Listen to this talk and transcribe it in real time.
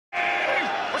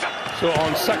So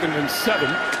on 2nd and 7,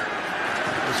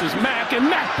 this is Mack, and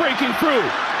Mack breaking through.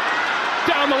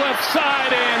 Down the left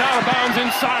side and out of bounds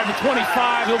inside the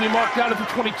 25. He'll be marked down at the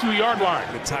 22-yard line.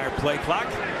 Entire play clock.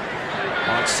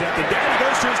 On 2nd down, he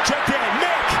goes to his check down.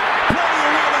 Mack, plenty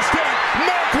of real estate.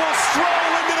 Mack will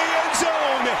stroll into the end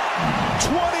zone.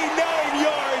 29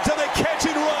 yards on the catch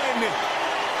and run.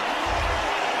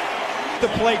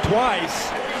 The play twice.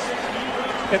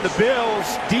 And the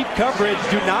Bills' deep coverage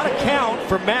do not account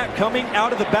for Matt coming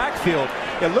out of the backfield.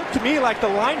 It looked to me like the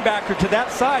linebacker to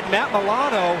that side, Matt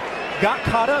Milano, got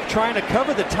caught up trying to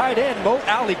cover the tight end, Mo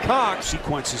Alley Cox.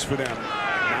 Sequences for them.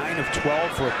 9 of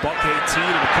 12 for a buck 18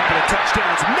 and a couple of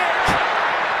touchdowns. Mack!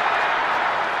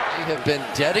 They have been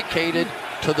dedicated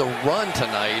to the run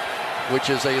tonight, which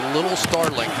is a little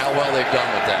startling how well they've done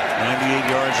with that.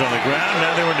 98 yards on the ground.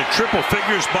 Now they're into triple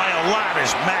figures by a lot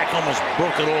as Mack almost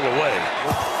broke it all the way.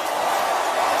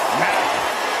 Mack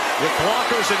with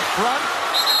blockers in front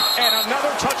and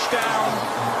another touchdown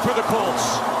for the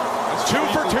Colts. 2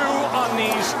 for 2 on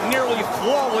these nearly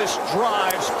flawless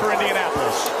drives for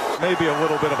Indianapolis. Maybe a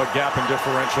little bit of a gap in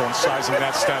differential and sizing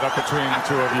that stat up between the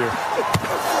two of you.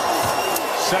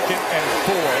 2nd and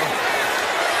 4.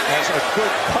 As a good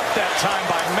cut that time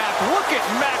by Mack. Look at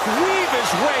Mack weave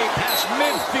his way past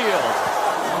midfield.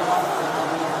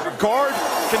 Guard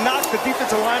can knock the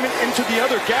defensive lineman into the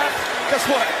other gap. Guess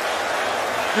what?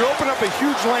 You open up a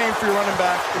huge lane for your running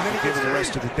back, and then he gives the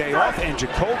rest of the day off. And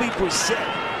Jacoby Brissett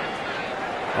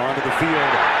onto the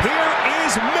field. Here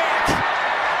is Mack,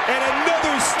 and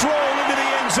another stroll into the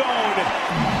end zone.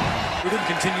 Rhythm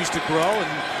continues to grow,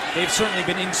 and they've certainly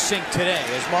been in sync today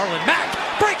as Marlon Mack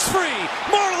breaks free.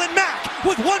 Marlon Mack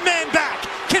with one man back.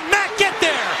 Can Mack get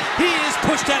there? He is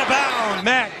pushed out of bounds.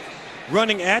 Mack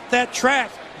running at that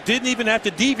track, didn't even have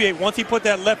to deviate. Once he put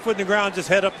that left foot in the ground, just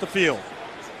head up the field.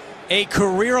 A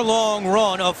career-long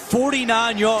run of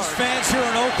 49 yards. Fans here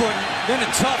in Oakland, been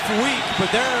a tough week, but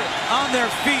they're on their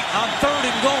feet on 3rd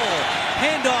and goal.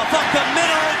 Handoff up the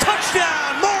middle,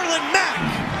 touchdown, Marlon Mack.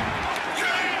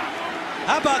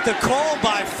 How about the call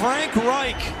by Frank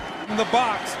Reich? In the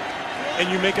box, and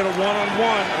you make it a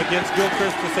one-on-one against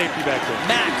Gilchrist, the safety back there.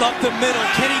 Mack up the middle,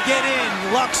 can he get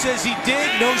in? Luck says he did,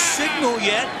 no signal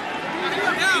yet.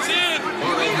 He's in.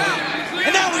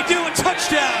 And now we do a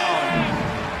touchdown.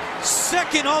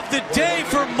 2nd of the day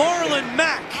for Marlon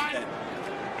Mack.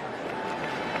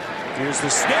 Here's the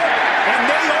snap, and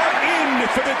they are in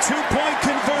for the 2-point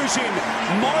conversion.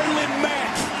 Marlon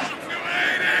Mack.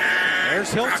 There's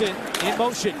Hilton in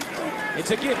motion. It's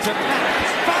a give to Mack.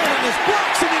 Following his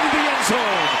blocks and into the end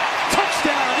zone.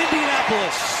 Touchdown,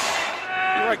 Indianapolis.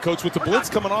 You're right, Coach. With the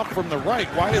blitz coming off from the right,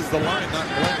 why is the line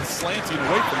not slanting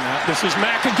away from that? This is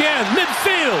Mack again,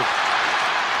 midfield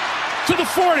to the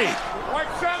 40.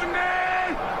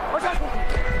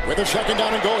 With a 2nd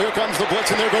down and goal, here comes the blitz,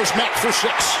 and there goes Mack for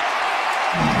 6.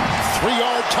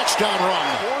 3-yard touchdown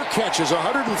run. 4 catches,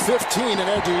 115, and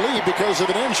had to leave because of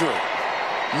an injury.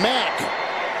 Mack.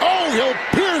 Oh, he'll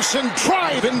pierce and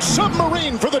drive and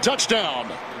submarine for the touchdown.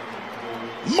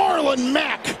 Marlon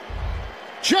Mack.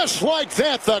 Just like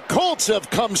that, the Colts have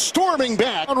come storming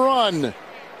back on run.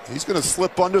 He's going to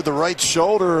slip under the right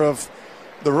shoulder of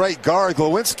the right guard,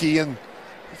 Glowinski, and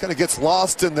he kind of gets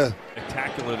lost in the...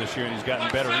 Spectacular this year, and he's gotten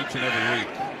better each and every week.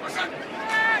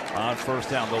 On 1st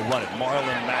down, they'll run it.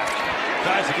 Marlon Mack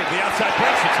tries to get the outside,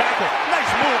 breaks the tackle.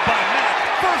 Nice move by Mack.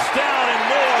 1st down and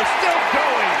more, still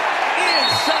going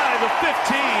inside the 15.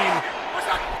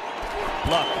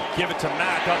 Luck, give it to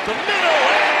Mack up the middle,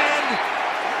 and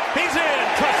he's in.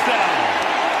 Touchdown.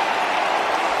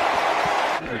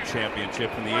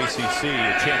 Championship in the ACC,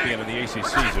 a champion in the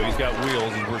ACC, so he's got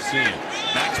wheels, as we're seeing.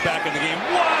 Mack's back in the game.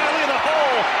 Wild in the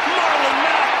hole. Marlon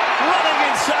Mack running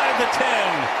inside the 10.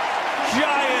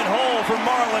 Giant hole for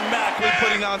Marlon Mack.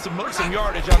 putting on some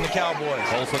yardage on the Cowboys.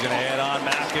 Also going to add on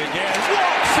Mack again.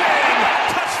 Walks in.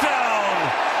 Touchdown.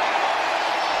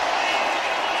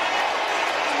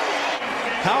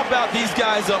 How about these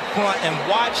guys up front and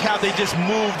watch how they just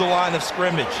move the line of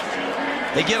scrimmage.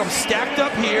 They get them stacked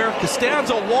up here.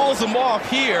 Costanzo walls them off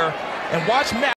here. And watch Mack.